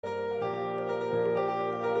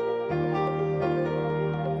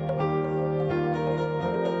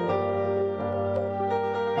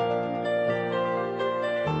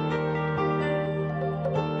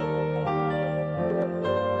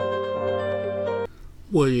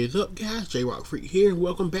What is up, guys? J-Rock Freak here, and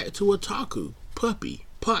welcome back to Otaku Puppy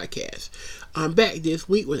Podcast. I'm back this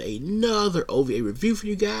week with another OVA review for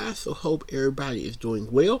you guys, so hope everybody is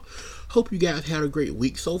doing well. Hope you guys had a great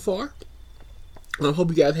week so far. I hope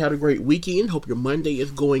you guys had a great weekend. Hope your Monday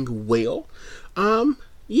is going well.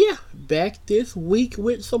 Back this week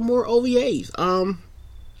with some more OVAs.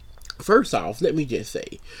 First off, let me just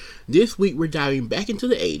say, this week we're diving back into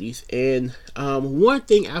the 80s, and one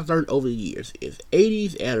thing I've learned over the years is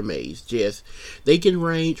 80s animes, they can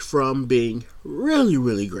range from being really,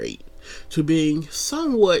 really great to being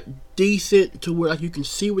somewhat decent to where like you can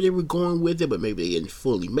see where they were going with it, but maybe they didn't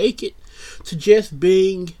fully make it, to just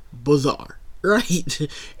being bizarre, right?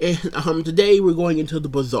 And today we're going into the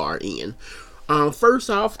bizarre end. First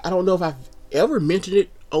off, I don't know if I've ever mentioned it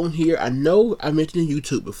on here. I know I mentioned it on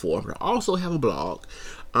YouTube before, but I also have a blog.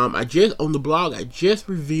 I just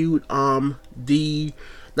reviewed the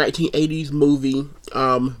 1980s movie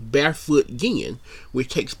Barefoot Gen, which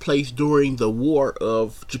takes place during the War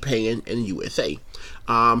of Japan and the USA.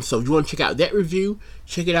 So if you want to check out that review,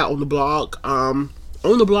 check it out on the blog. On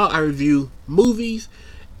the blog I review movies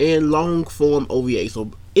and long form OVA.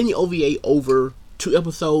 So any OVA over 2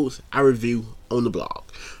 episodes I review on the blog.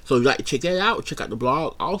 So if you'd like to check that out, check out the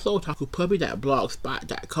blog also,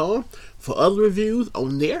 otakupuppy.blogspot.com for other reviews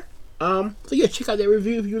on there. Check out that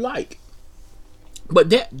review if you like. But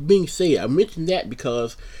that being said, I mentioned that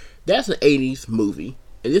because that's an 80s movie,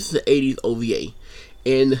 and this is an 80s OVA.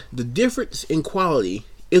 And the difference in quality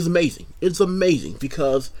is amazing. It's amazing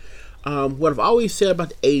because what I've always said about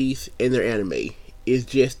the 80s and their anime is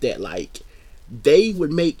just that, like, they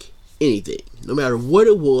would make anything, no matter what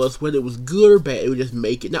it was, whether it was good or bad, they would just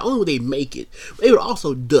make it. Not only would they make it, but they would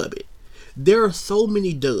also dub it. There are so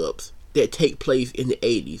many dubs that take place in the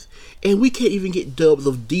 80s, and we can't even get dubs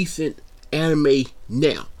of decent anime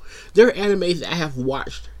now. There are animes that I have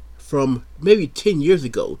watched from maybe 10 years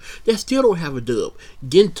ago that still don't have a dub.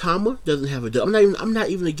 Gintama doesn't have a dub. I'm not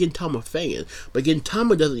even a Gintama fan, but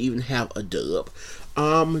Gintama doesn't even have a dub.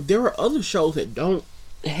 There are other shows that don't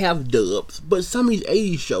have dubs, but some of these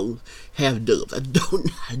 80s shows have dubs. I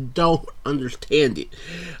don't understand it.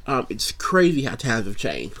 It's crazy how times have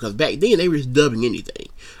changed, because back then they were just dubbing anything.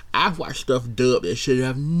 I've watched stuff dubbed that should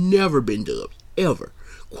have never been dubbed, ever.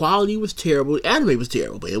 Quality was terrible, anime was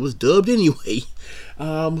terrible, but it was dubbed anyway.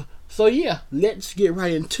 Let's get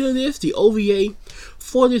right into this. The OVA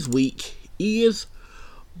for this week is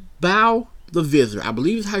Bao the Visitor. I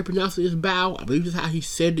believe it's how you pronounce it, is Bao. I believe it's how he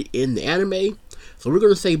said it in the anime. So we're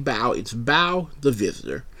going to say Bao. It's Bao the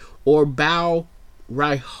Visitor, or Bao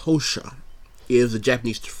Raihosha is the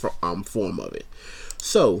Japanese form of it.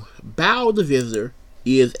 So Bao the Visitor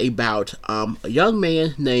is about a young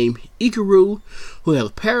man named Ikaru who has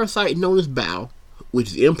a parasite known as Bao, which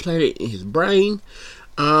is implanted in his brain,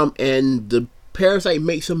 and the parasite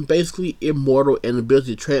makes him basically immortal and the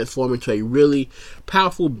ability to transform into a really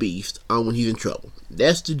powerful beast when he's in trouble.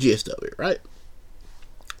 That's the gist of it, right?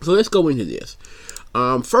 So let's go into this.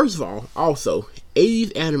 First of all, also,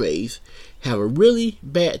 80s animes have a really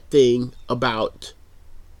bad thing about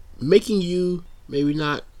making you, maybe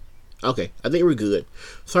not, okay, I think we're good.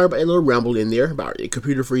 Sorry about that little ramble in there about the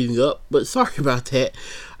computer freezing up, but sorry about that.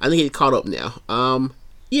 I think it's caught up now.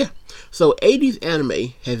 So 80s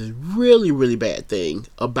anime has a really, really bad thing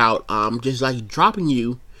about just like dropping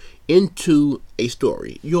you into a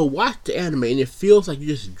story. You'll watch the anime and it feels like you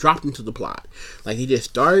just dropped into the plot. Like they just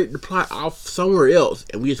started the plot off somewhere else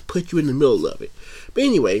and we just put you in the middle of it. But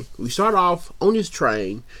anyway, we start off on this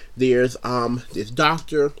train. There's this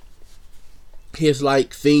doctor, his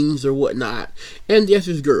like things or whatnot, and there's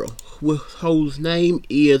this girl whose name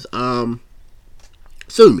is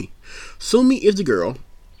Sumi. Sumi is the girl.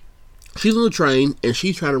 She's on the train and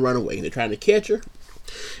she's trying to run away. They're trying to catch her.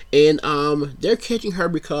 And they're catching her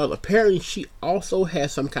because apparently she also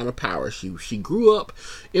has some kind of power. She grew up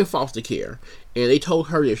in foster care, and they told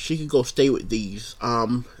her that she could go stay with these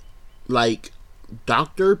like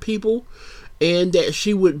doctor people, and that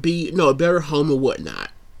she would be a better home and whatnot.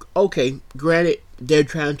 Okay, granted, they're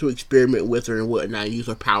trying to experiment with her and whatnot and use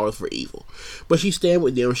her powers for evil, but she's staying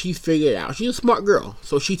with them. She's figured it out. She's a smart girl,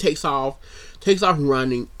 so she takes off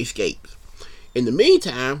running, escapes. In the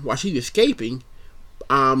meantime, while she's escaping,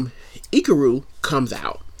 Ikaru comes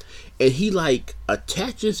out and he like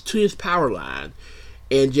attaches to his power line,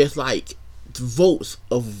 and just like thousands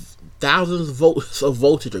of volts of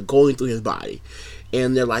voltage are going through his body.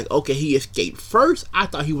 And they're like, okay, he escaped. First, I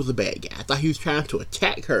thought he was a bad guy. I thought he was trying to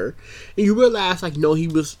attack her. And you realize, like, no, he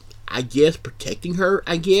was, I guess, protecting her,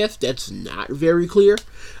 I guess. That's not very clear.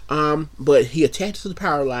 But he attaches to the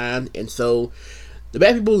power line, and so The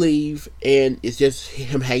bad people leave, and it's just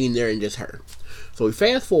him hanging there and just her. So we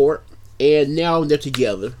fast forward, and now they're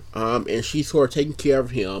together, and she's sort of taking care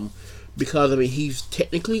of him because, I mean, he's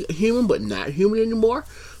technically a human, but not human anymore.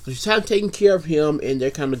 So she's kind of taking care of him, and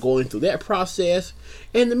they're kind of going through that process.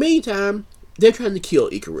 And in the meantime, they're trying to kill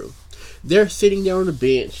Ikaru. They're sitting there on the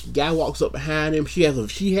bench. The guy walks up behind him. She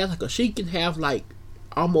can have like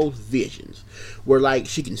almost visions, where like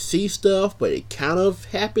she can see stuff, but it kind of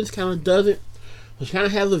happens, kind of doesn't. So she kind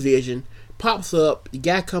of has a vision. Pops up. The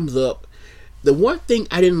guy comes up. The one thing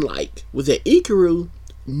I didn't like was that Ikaru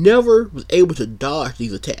never was able to dodge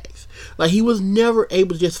these attacks. Like, he was never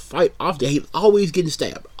able to just fight off that. He was always getting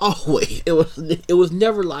stabbed. Always. It was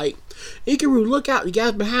never like, Ikaru, look out, the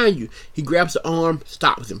guy's behind you. He grabs the arm,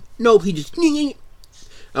 stops him. Nope, he just...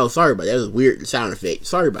 Oh, sorry about that. That was a weird sound effect.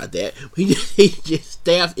 Sorry about that. He just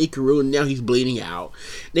stabs Ikaru, and now he's bleeding out.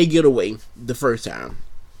 They get away the first time.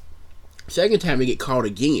 Second time they get caught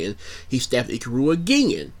again, he stabs Ikaru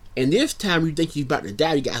again. And this time you think he's about to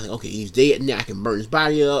die. You guys like, okay, he's dead now. I can burn his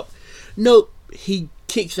body up. Nope. He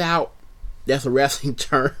kicks out. That's a wrestling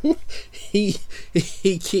term. he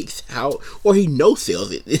kicks out, or he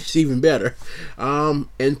no-sells it. It's even better.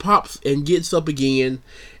 And pops and gets up again.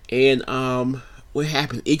 And what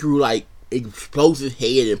happens? Ikaru like explodes his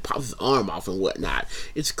head and pops his arm off and whatnot.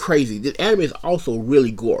 It's crazy. This anime is also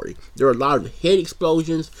really gory. There are a lot of head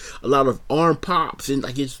explosions, a lot of arm pops, and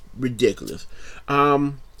like it's ridiculous.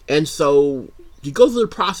 And so you go through the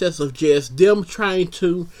process of just them trying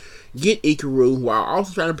to get Ikaru while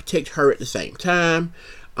also trying to protect her at the same time.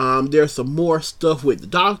 There's some more stuff with the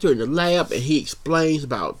doctor in the lab, and he explains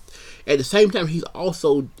about, at the same time, he's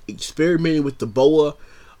also experimenting with the boa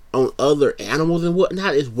on other animals and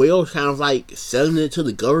whatnot as well, kind of like selling it to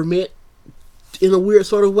the government in a weird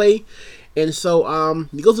sort of way. And so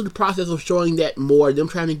he goes through the process of showing that more, them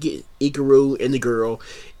trying to get Ikaru and the girl,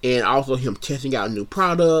 and also him testing out new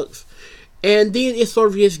products. And then it sort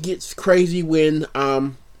of just gets crazy when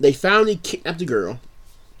they finally kidnap the girl.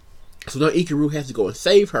 So now Ikaru has to go and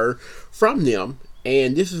save her from them.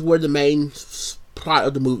 And this is where the main plot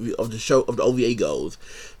of the movie, of the show, of the OVA goes.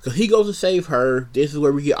 Because he goes to save her. This is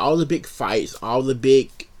where we get all the big fights, all the big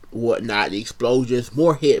whatnot, the explosions,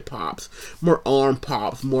 more head pops, more arm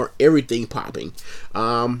pops, more everything popping.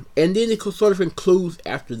 And then it sort of concludes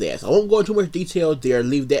after that. So I won't go into too much detail there.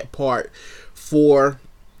 Leave that part for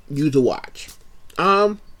you to watch.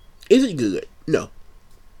 Is it good? No.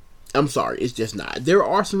 I'm sorry, it's just not. There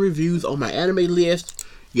are some reviews on my anime list.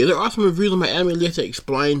 Yeah, there are some reviews on my anime list that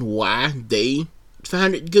explain why they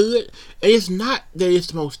find it good. And it's not that it's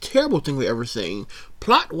the most terrible thing we've ever seen.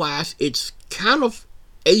 Plot-wise, it's kind of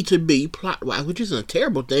A to B plot-wise, which isn't a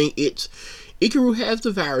terrible thing. It's Ikaru has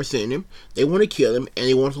the virus in him. They want to kill him, and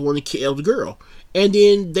they also want to kill the girl. And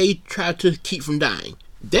then they try to keep from dying.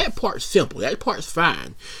 That part's simple. That part's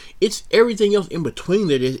fine. It's everything else in between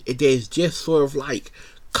that is just sort of like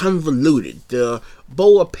convoluted. The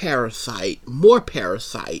boa parasite, more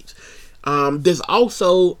parasites. There's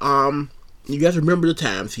also you guys remember the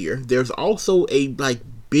times here. There's also a like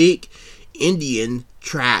big Indian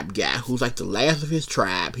tribe guy who's like the last of his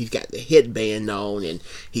tribe. He's got the headband on, and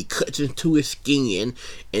he cuts into his skin,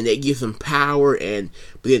 and that gives him power. But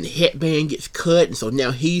then the headband gets cut, and so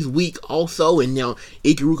now he's weak also. And now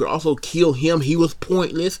Ikaru could also kill him. He was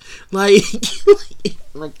pointless. Like,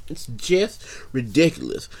 like it's just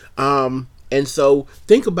ridiculous. And so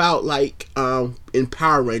think about like in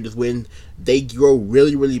Power Rangers when they grow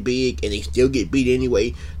really, really big and they still get beat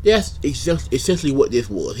anyway. That's essentially what this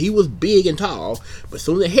was. He was big and tall, but as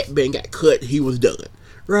soon as the headband got cut, he was done.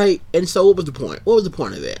 Right? And so what was the point? What was the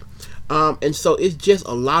point of that? And so it's just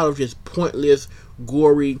a lot of just pointless,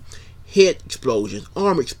 gory head explosions,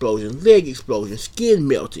 arm explosions, leg explosions, skin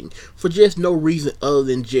melting for just no reason other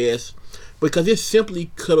than just because it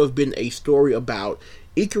simply could have been a story about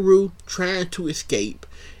Ikaru trying to escape,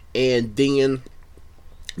 and then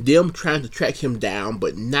them trying to track him down,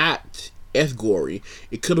 but not as gory.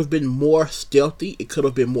 It could have been more stealthy. It could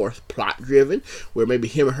have been more plot driven, where maybe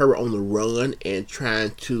him and her were on the run and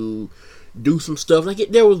trying to do some stuff. Like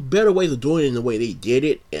there was better ways of doing it in the way they did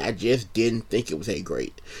it, and I just didn't think it was that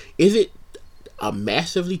great. Is it a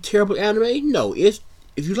massively terrible anime? No. If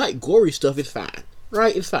you like gory stuff, it's fine.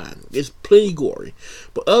 Right, it's fine. It's plenty gory.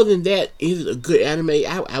 But other than that, is it a good anime?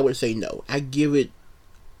 I would say no. I give it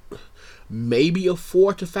maybe a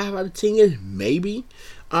 4 to 5 out of 10. Maybe.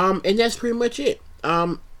 And that's pretty much it.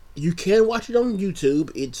 You can watch it on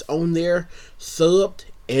YouTube. It's on there subbed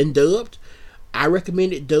and dubbed. I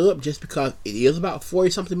recommend it dubbed just because it is about 40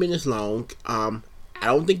 something minutes long. I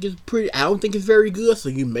don't think it's pretty. I don't think it's very good. So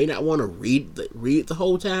you may not want to read it the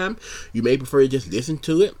whole time. You may prefer to just listen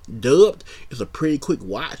to it. Dubbed is a pretty quick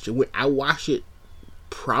watch. When I watched it,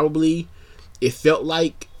 probably it felt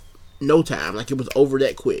like no time, like it was over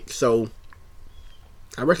that quick. So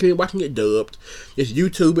I recommend watching it dubbed. Just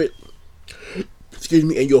YouTube it. Excuse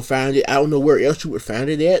me, and you'll find it. I don't know where else you would find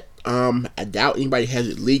it at. I doubt anybody has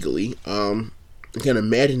it legally. I can't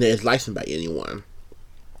imagine that it's licensed by anyone.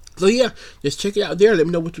 So yeah, just check it out there. Let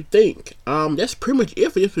me know what you think. That's pretty much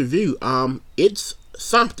it for this review. It's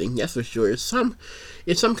something, that's for sure. It's some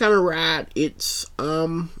kind of ride. It's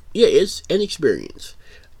it's an experience,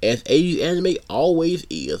 as 80s anime always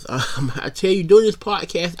is. I tell you, doing this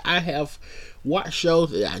podcast, I have watched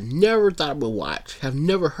shows that I never thought I would watch, have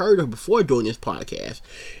never heard of before doing this podcast,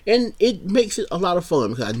 and it makes it a lot of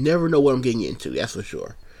fun because I never know what I'm getting into. That's for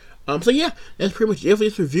sure. So yeah, that's pretty much it for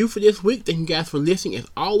this review for this week. Thank you guys for listening. As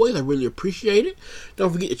always, I really appreciate it.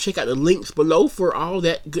 Don't forget to check out the links below for all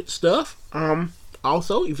that good stuff.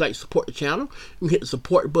 Also, if you'd like to support the channel, you can hit the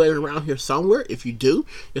support button around here somewhere. If you do,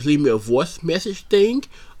 just leave me a voice message thing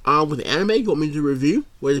with an anime you want me to review,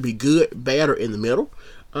 whether it be good, bad, or in the middle.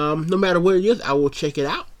 No matter what it is, I will check it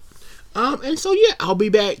out. And so yeah, I'll be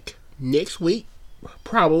back next week.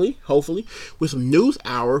 Probably, hopefully, with some news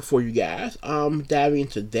hour for you guys. Diving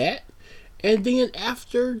into that, and then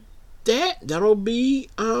after that, that'll be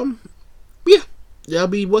that'll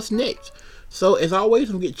be what's next. So as always,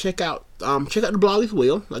 don't forget to check out the blog as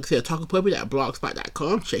well. Like I said,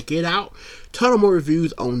 talkingpuppy.blogspot.com. Check it out. Ton of more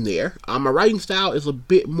reviews on there. My writing style is a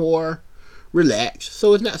bit more relaxed,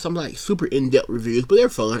 so it's not some like super in-depth reviews, but they're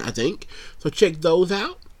fun, I think. So check those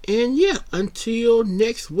out. And yeah, until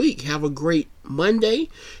next week, have a great Monday,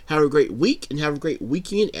 have a great week, and have a great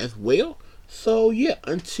weekend as well. So yeah,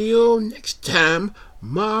 until next time,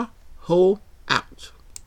 maho.